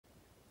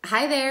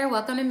Hi there,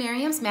 welcome to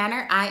Miriam's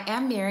Manor. I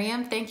am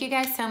Miriam. Thank you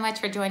guys so much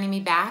for joining me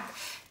back.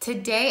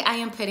 Today I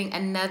am putting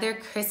another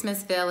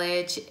Christmas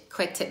Village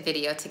quick tip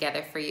video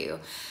together for you.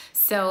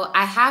 So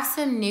I have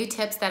some new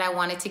tips that I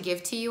wanted to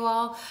give to you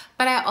all,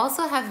 but I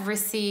also have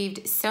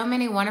received so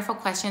many wonderful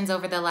questions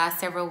over the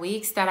last several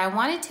weeks that I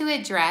wanted to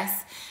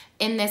address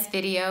in this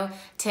video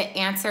to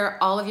answer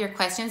all of your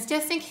questions,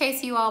 just in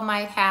case you all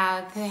might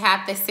have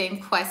the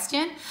same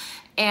question.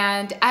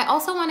 And I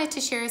also wanted to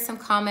share some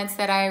comments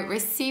that I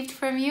received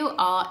from you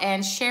all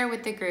and share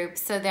with the group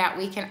so that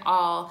we can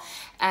all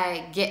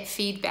get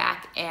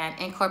feedback and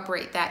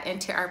incorporate that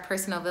into our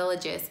personal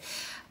villages.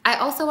 I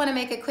also want to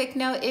make a quick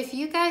note, if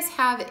you guys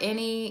have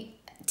any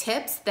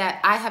tips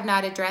that I have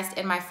not addressed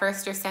in my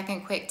first or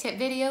second quick tip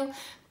video,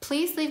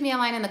 please leave me a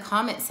line in the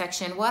comment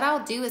section. What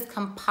I'll do is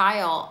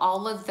compile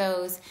all of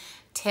those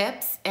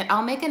tips and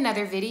I'll make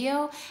another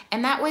video,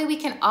 and that way we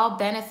can all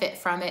benefit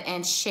from it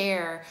and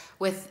share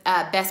with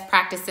best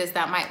practices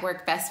that might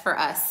work best for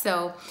us.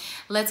 So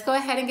let's go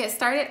ahead and get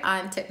started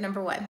on tip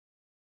number 1.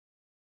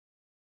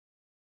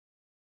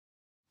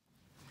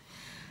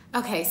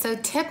 Okay, so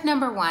tip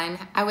number 1,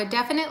 I would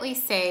definitely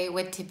say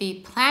would to be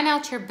plan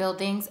out your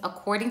buildings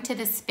according to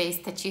the space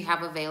that you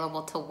have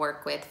available to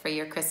work with for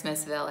your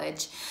Christmas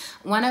village.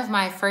 One of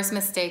my first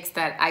mistakes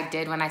that I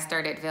did when I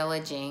started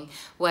villaging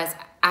was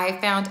I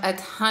found a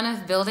ton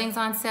of buildings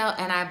on sale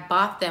and I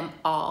bought them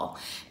all.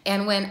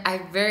 And when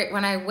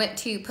I went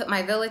to put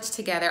my village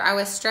together, I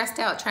was stressed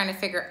out trying to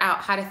figure out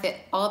how to fit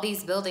all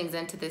these buildings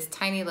into this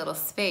tiny little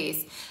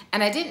space.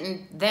 And I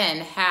didn't then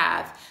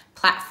have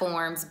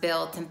platforms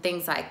built and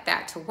things like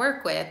that to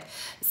work with.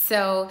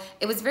 So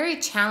it was very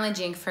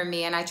challenging for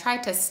me, and I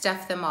tried to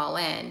stuff them all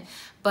in.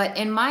 But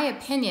in my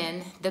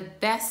opinion, the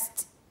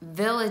best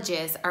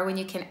villages are when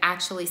you can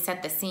actually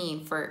set the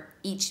scene for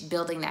each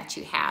building that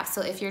you have.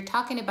 So if you're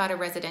talking about a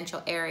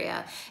residential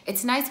area,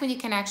 it's nice when you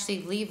can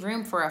actually leave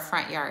room for a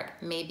front yard,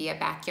 maybe a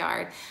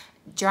backyard,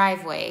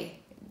 driveway,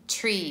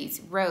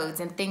 trees, roads,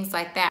 and things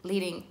like that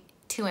leading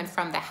to and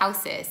from the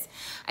houses.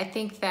 I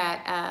think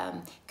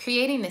that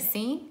creating the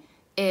scene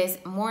is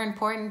more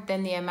important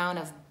than the amount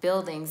of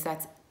buildings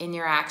that's in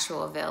your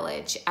actual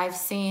village. I've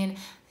seen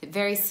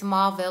very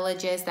small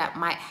villages that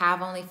might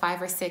have only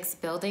 5 or 6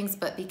 buildings,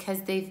 but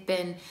because they've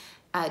been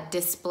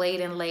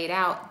displayed and laid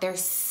out, they're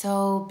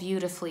so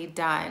beautifully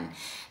done.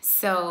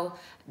 So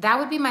that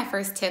would be my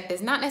first tip,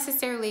 is not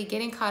necessarily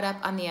getting caught up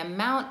on the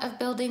amount of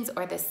buildings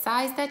or the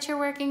size that you're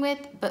working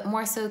with, but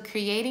more so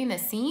creating the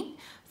scene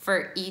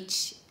for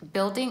each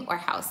building or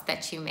house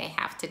that you may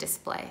have to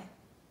display.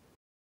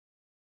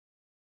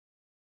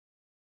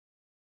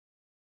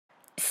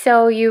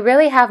 So you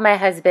really have my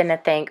husband to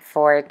thank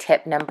for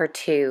tip number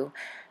 2.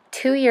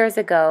 2 years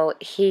ago,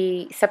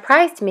 he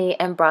surprised me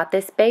and brought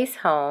this base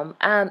home.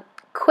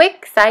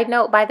 Quick side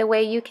note, by the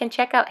way, you can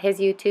check out his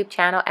YouTube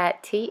channel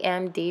at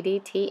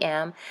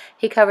TMDDTM.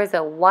 He covers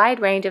a wide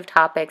range of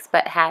topics,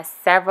 but has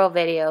several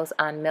videos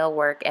on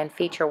millwork and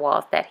feature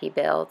walls that he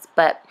builds.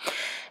 But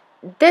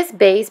this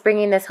base,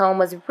 bringing this home,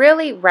 was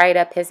really right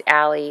up his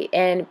alley.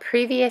 In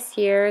previous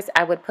years,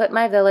 I would put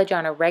my village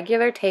on a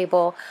regular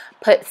table,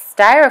 put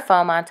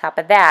styrofoam on top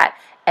of that,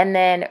 and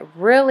then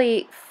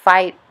really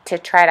fight to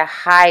try to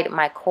hide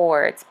my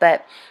cords.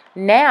 But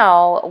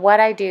now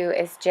what I do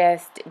is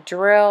just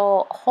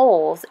drill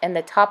holes in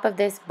the top of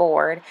this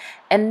board,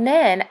 and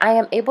then I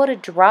am able to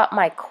drop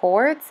my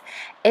cords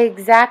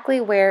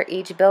exactly where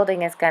each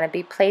building is going to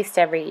be placed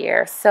every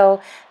year.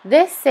 So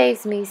this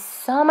saves me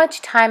so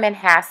much time and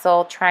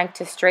hassle trying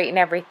to straighten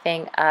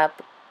everything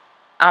up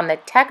on the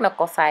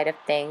technical side of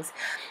things.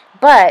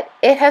 But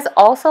it has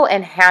also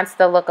enhanced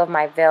the look of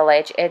my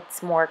village.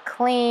 It's more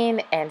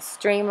clean and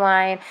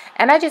streamlined,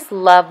 and I just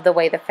love the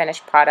way the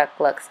finished product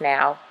looks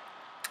now.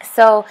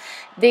 So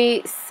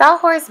the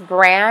Sawhorse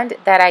brand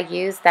that I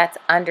use that's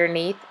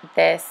underneath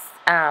this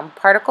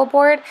particle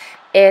board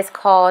is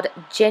called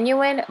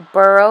Genuine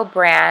Burrow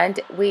brand.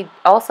 We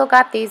also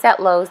got these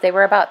at Lowe's. They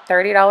were about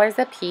 $30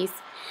 a piece.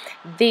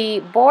 The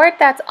board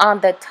that's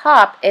on the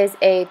top is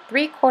a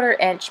 3/4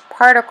 inch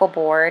particle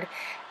board.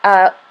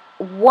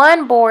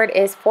 One board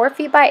is 4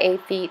 feet by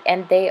 8 feet,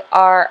 and they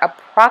are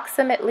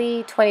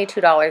approximately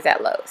 $22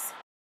 at Lowe's.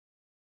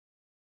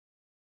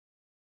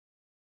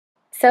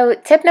 So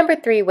tip number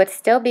 3 would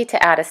still be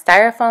to add a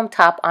styrofoam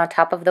top on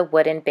top of the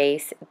wooden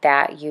base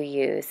that you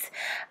use.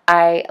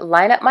 I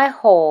line up my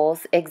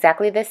holes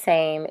exactly the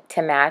same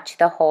to match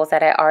the holes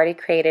that I already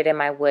created in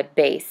my wood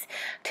base.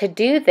 To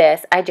do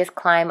this, I just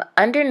climb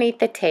underneath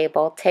the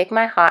table, take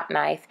my hot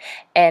knife,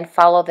 and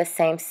follow the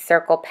same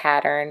circle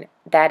pattern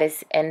that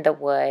is in the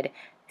wood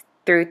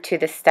through to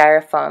the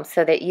styrofoam,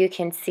 so that you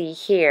can see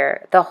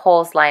here the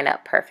holes line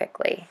up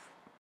perfectly.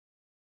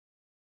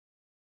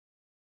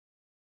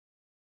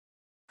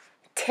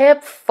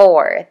 Tip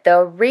 4,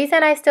 the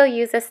reason I still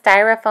use a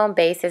styrofoam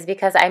base is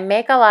because I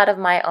make a lot of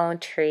my own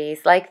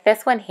trees, like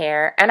this one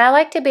here, and I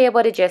like to be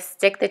able to just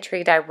stick the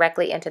tree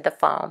directly into the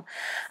foam.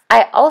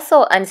 I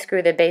also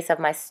unscrew the base of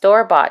my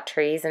store-bought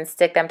trees and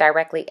stick them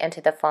directly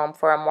into the foam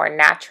for a more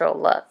natural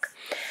look.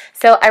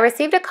 So I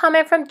received a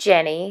comment from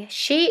Jenny.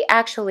 She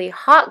actually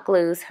hot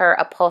glues her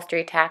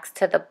upholstery tacks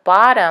to the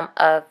bottom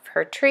of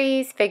her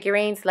trees,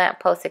 figurines,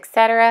 lampposts,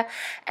 etc.,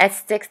 and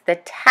sticks the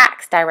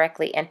tacks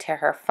directly into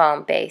her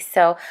foam base.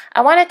 So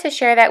I wanted to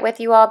share that with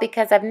you all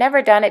because I've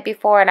never done it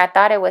before and I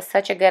thought it was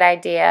such a good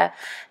idea.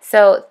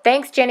 So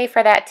thanks, Jenny,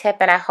 for that tip,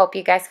 and I hope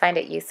you guys find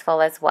it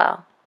useful as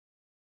well.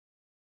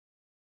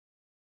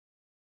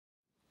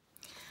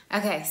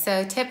 Okay,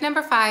 so tip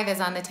number 5 is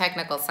on the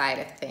technical side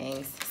of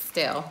things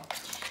still.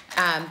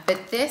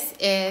 But this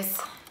is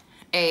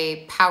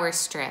a power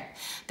strip.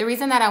 The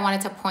reason that I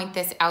wanted to point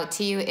this out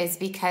to you is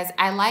because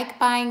I like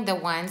buying the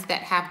ones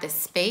that have the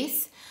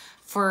space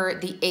for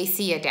the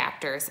AC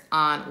adapters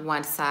on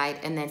one side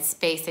and then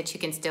space that you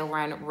can still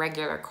run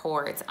regular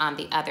cords on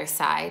the other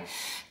side.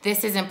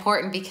 This is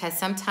important because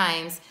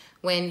sometimes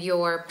when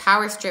your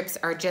power strips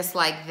are just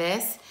like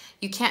this,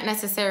 you can't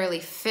necessarily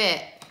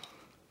fit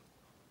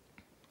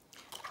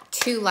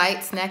 2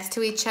 lights next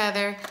to each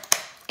other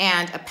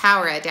and a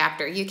power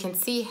adapter. You can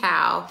see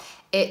how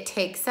it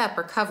takes up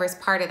or covers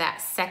part of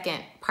that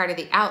second part of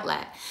the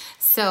outlet.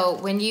 So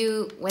when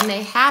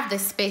they have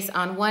this space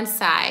on one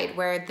side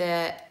where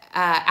the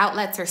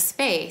outlets are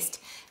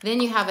spaced,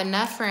 then you have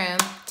enough room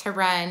to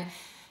run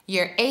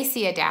your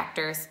AC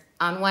adapters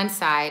on one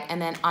side, and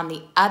then on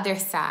the other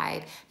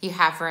side, you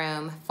have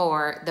room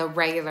for the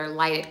regular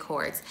lighted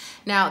cords.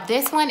 Now,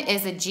 this one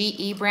is a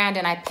GE brand,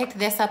 and I picked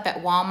this up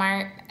at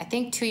Walmart, I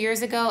think 2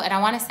 years ago, and I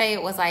wanna say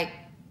it was like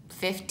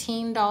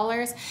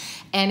 $15,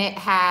 and it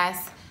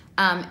has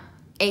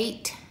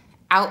 8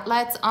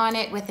 outlets on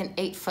it with an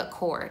 8-foot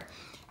cord.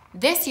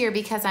 This year,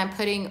 because I'm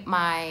putting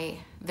my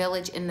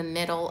village in the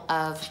middle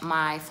of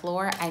my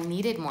floor, I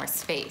needed more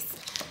space,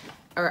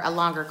 or a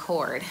longer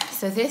cord.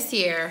 So this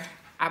year,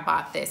 I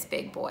bought this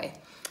big boy.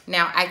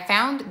 Now, I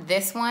found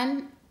this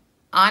one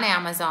on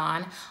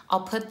Amazon.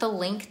 I'll put the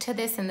link to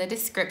this in the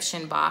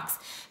description box.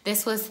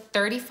 This was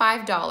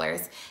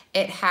 $35.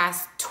 It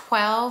has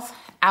 12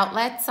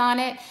 outlets on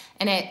it,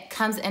 and it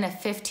comes in a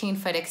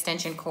 15-foot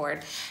extension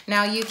cord.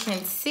 Now, you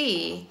can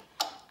see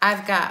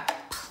I've got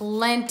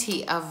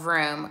plenty of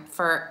room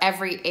for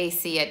every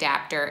AC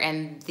adapter,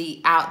 and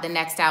the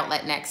next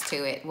outlet next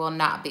to it will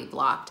not be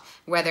blocked,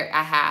 whether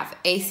I have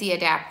AC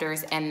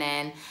adapters and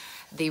then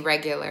the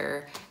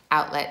regular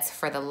outlets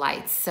for the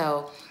lights.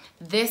 So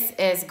this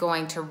is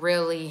going to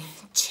really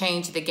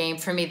change the game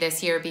for me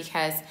this year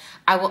because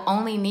I will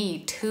only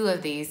need 2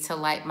 of these to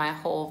light my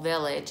whole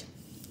village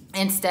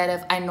instead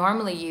of, I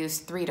normally use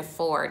 3 to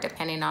 4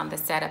 depending on the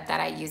setup that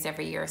I use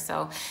every year.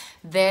 So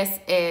this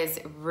is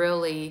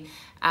really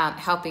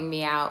helping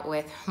me out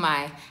with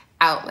my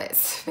outlet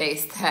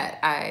space that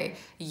I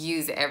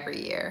use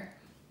every year.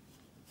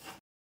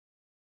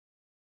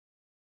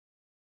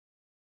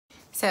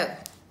 So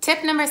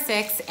tip number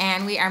 6,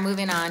 and we are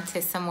moving on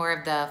to some more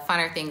of the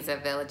funner things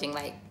of villaging,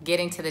 like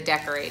getting to the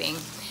decorating.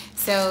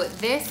 So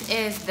this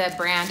is the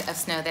brand of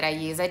snow that I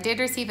use. I did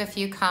receive a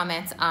few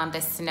comments on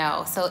the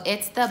snow. So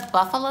it's the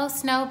Buffalo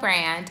Snow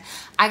brand.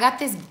 I got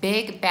this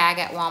big bag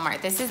at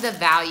Walmart. This is the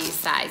value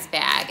size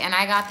bag, and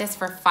I got this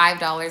for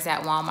 $5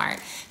 at Walmart.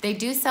 They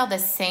do sell the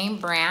same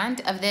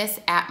brand of this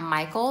at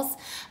Michael's.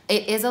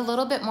 It is a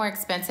little bit more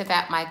expensive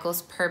at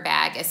Michael's per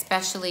bag,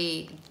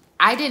 especially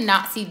I did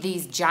not see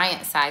these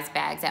giant size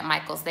bags at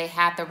Michael's. They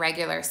had the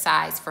regular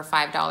size for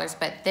 $5,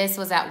 but this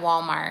was at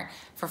Walmart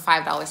for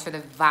 $5 for the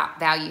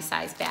value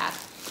size bag.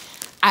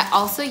 I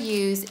also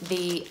use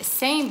the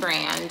same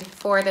brand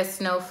for the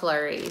snow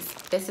flurries.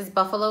 This is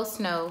Buffalo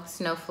Snow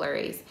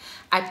Flurries.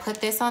 I put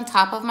this on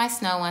top of my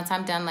snow once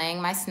I'm done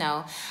laying my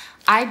snow.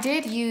 I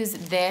did use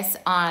this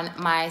on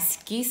my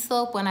ski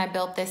slope when I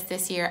built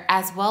this year,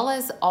 as well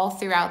as all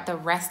throughout the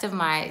rest of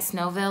my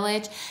snow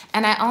village.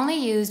 And I only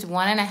used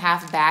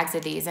 1.5 bags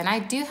of these. And I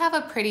do have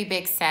a pretty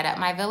big setup.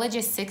 My village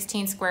is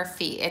 16 square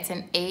feet. It's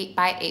an 8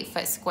 by 8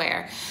 foot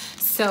square.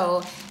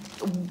 So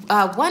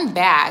 1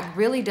 bag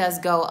really does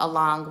go a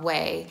long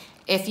way.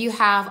 If you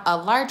have a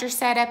larger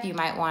setup, you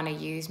might want to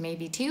use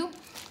maybe 2.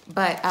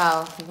 But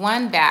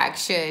 1 bag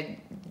should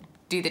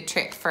do the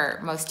trick for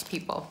most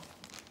people.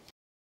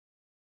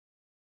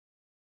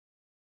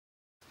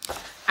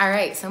 All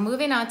right, so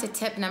moving on to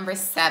tip number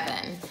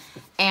 7,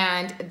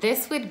 and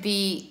this would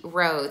be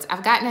roads.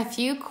 I've gotten a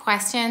few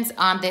questions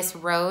on this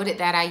road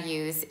that I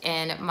use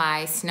in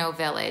my snow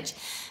village.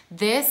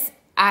 This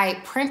I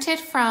printed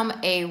from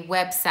a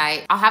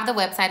website. I'll have the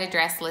website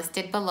address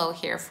listed below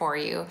here for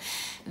you.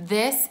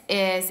 This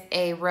is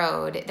a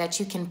road that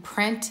you can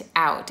print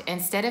out.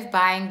 Instead of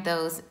buying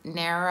those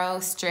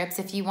narrow strips,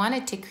 if you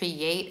wanted to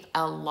create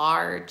a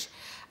large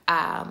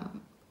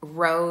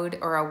road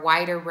or a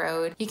wider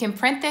road. You can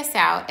print this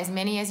out, as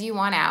many as you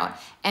want out,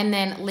 and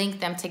then link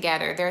them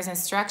together. There's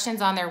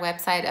instructions on their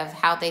website of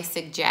how they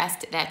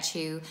suggest that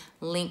you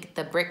link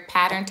the brick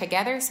pattern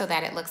together so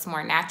that it looks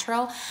more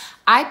natural.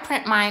 I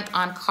print mine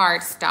on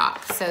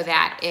cardstock so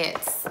that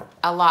it's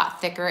a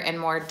lot thicker and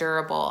more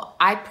durable.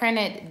 I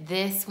printed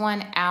this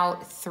one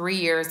out 3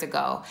 years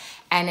ago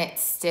and it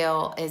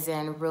still is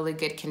in really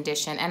good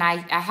condition. And I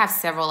have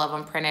several of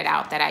them printed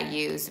out that I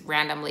use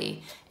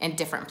randomly in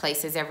different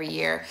places every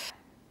year.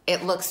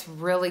 It looks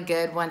really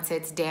good once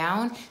it's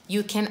down.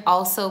 You can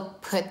also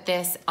put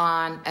this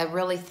on a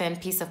really thin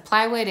piece of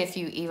plywood if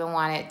you even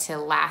want it to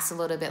last a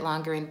little bit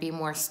longer and be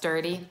more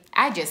sturdy.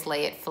 I just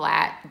lay it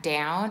flat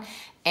down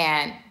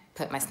and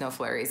put my snow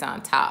flurries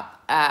on top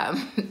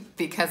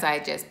because I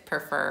just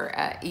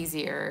prefer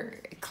easier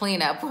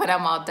cleanup when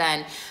I'm all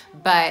done.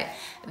 But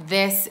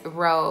this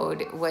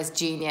road was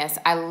genius.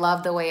 I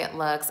love the way it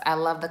looks. I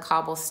love the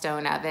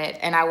cobblestone of it.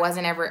 And I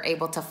wasn't ever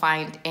able to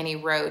find any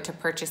road to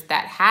purchase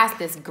that has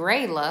this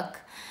gray look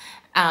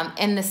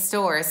in the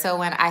store. So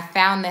when I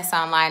found this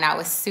online, I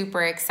was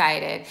super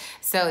excited.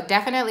 So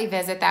definitely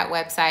visit that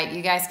website.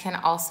 You guys can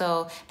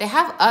also, they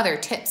have other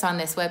tips on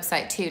this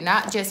website too,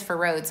 not just for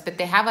roads, but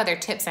they have other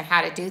tips on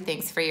how to do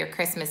things for your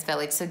Christmas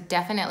village. So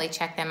definitely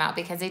check them out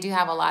because they do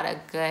have a lot of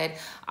good,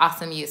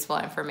 awesome, useful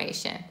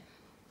information.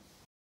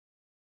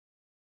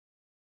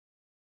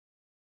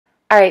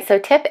 All right, so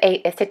tip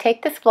 8 is to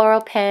take this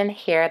floral pin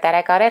here that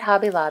I got at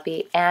Hobby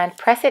Lobby and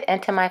press it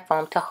into my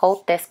foam to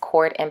hold this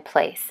cord in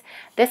place.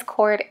 This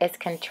cord is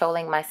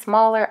controlling my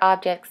smaller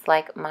objects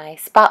like my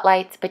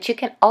spotlights, but you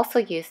can also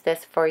use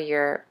this for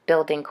your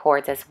building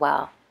cords as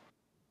well.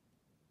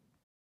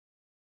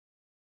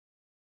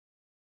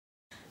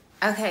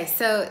 Okay,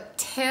 so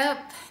tip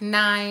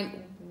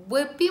 9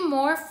 would be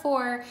more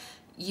for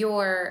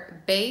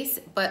your base,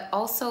 but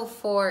also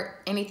for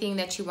anything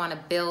that you want to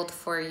build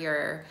for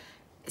your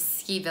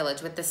ski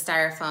village with the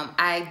styrofoam.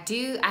 I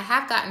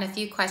have gotten a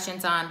few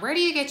questions on where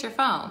do you get your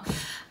foam?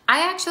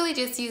 I actually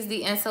just use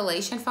the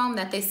insulation foam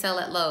that they sell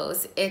at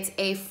Lowe's. It's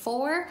a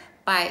 4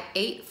 by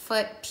 8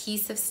 foot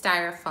piece of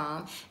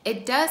styrofoam.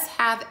 It does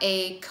have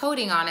a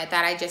coating on it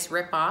that I just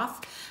rip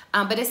off,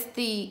 but it's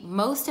the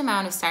most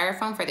amount of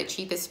styrofoam for the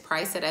cheapest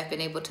price that I've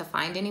been able to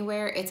find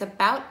anywhere. It's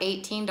about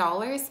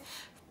 $18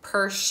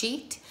 per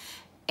sheet,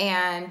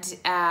 and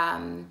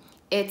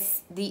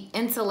it's the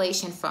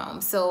insulation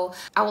foam. So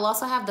I will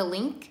also have the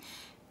link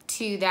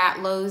to that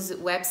Lowe's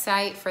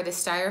website for the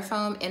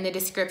styrofoam in the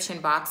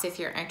description box if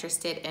you're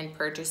interested in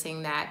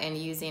purchasing that and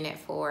using it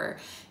for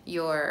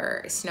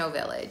your snow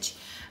village.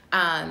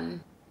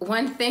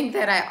 One thing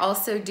that I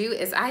also do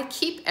is I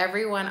keep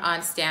everyone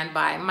on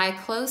standby. My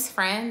close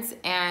friends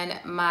and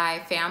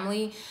my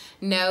family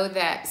know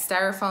that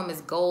styrofoam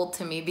is gold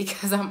to me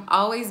because I'm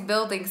always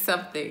building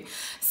something.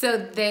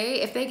 So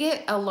if they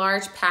get a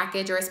large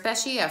package or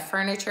especially a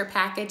furniture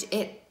package,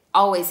 it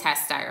always has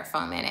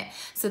styrofoam in it.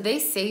 So they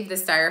save the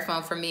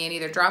styrofoam for me and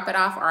either drop it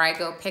off or I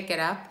go pick it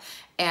up.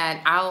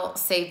 And I'll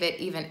save it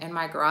even in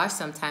my garage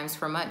sometimes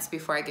for months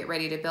before I get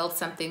ready to build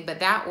something. But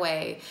that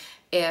way,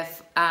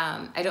 if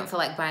I don't feel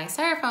like buying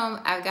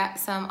styrofoam, I've got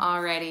some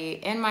already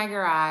in my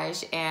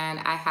garage and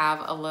I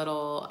have a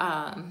little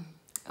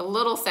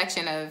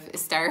section of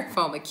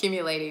styrofoam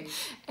accumulating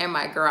in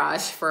my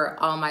garage for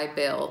all my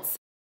builds.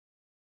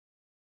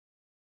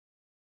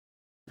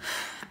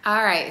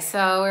 All right,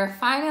 so we're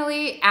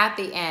finally at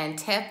the end.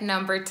 Tip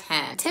number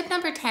 10. Tip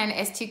number 10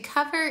 is to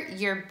cover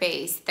your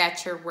base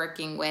that you're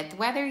working with,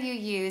 whether you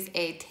use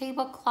a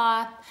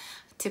tablecloth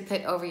to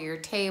put over your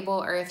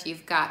table, or if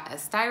you've got a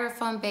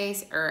styrofoam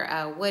base or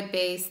a wood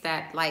base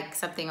that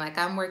something like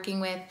I'm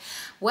working with.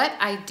 What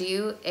I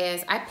do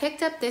is I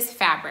picked up this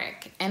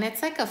fabric and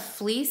it's like a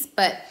fleece,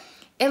 but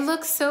it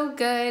looks so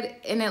good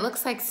and it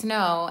looks like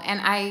snow,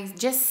 and I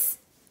just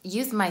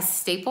used my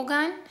staple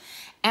gun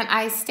and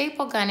I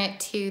staple gun it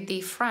to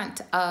the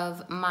front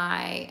of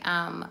my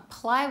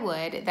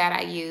plywood that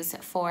I use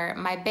for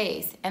my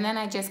base, and then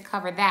I just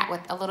cover that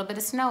with a little bit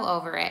of snow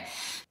over it.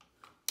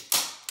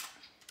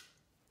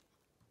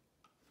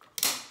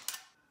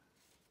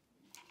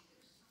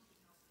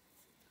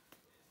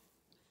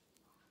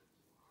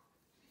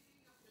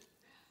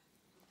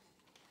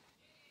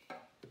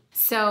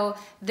 So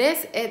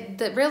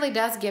it really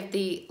does give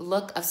the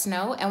look of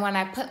snow, and when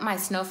I put my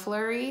snow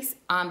flurries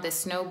on the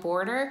snow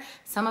border,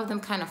 some of them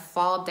kind of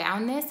fall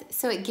down this,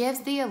 so it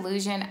gives the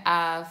illusion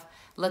of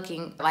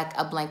looking like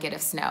a blanket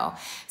of snow.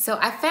 So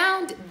I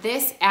found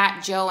this at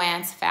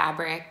Joann's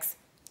Fabrics.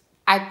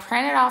 I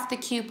printed off the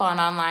coupon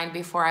online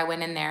before I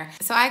went in there.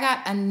 So I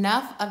got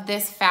enough of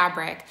this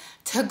fabric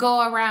to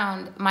go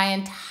around my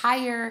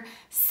entire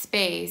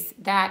space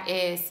that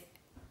is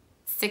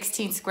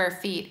 16 square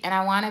feet, and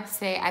I want to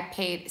say I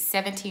paid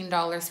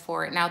 $17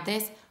 for it. Now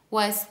this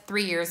was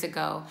 3 years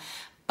ago,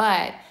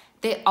 but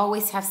they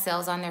always have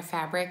sales on their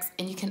fabrics,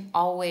 and you can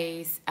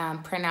always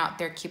print out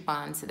their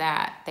coupons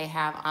that they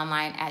have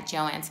online at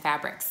Joann's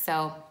Fabrics.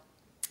 So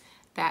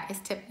that is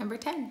tip number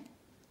 10.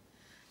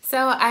 So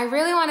I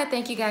really want to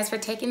thank you guys for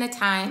taking the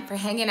time, for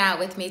hanging out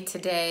with me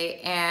today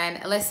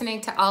and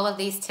listening to all of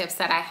these tips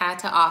that I had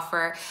to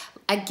offer.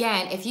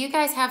 Again, if you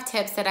guys have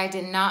tips that I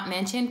did not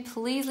mention,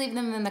 please leave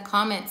them in the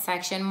comments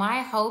section.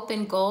 My hope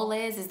and goal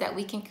is that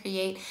we can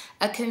create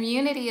a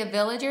community of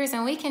villagers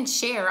and we can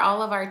share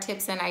all of our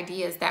tips and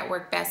ideas that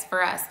work best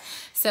for us.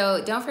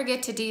 So don't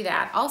forget to do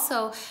that.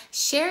 Also,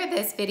 share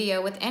this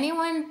video with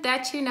anyone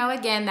that you know,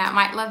 again, that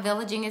might love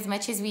villaging as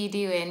much as we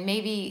do, and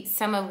maybe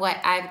some of what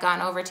I've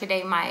gone over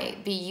today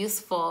might be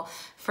useful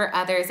for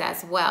others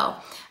as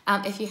well.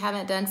 If you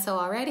haven't done so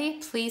already,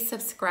 please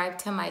subscribe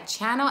to my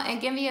channel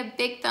and give me a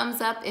big thumbs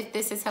up if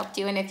this has helped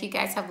you and if you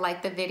guys have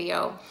liked the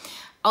video.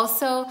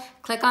 Also,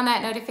 click on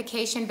that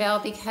notification bell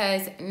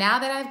because now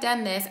that I've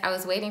done this, I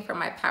was waiting for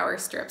my power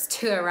strips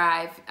to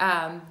arrive.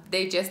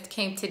 They just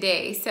came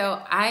today.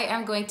 So I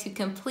am going to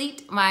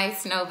complete my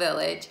snow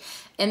village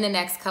in the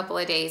next couple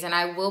of days, and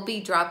I will be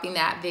dropping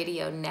that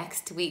video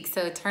next week.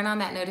 So turn on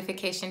that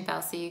notification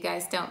bell so you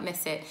guys don't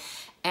miss it.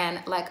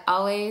 And like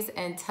always,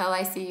 until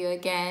I see you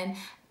again,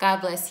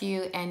 God bless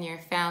you and your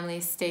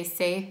family. Stay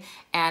safe,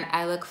 and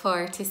I look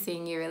forward to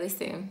seeing you really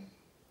soon.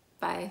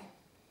 Bye.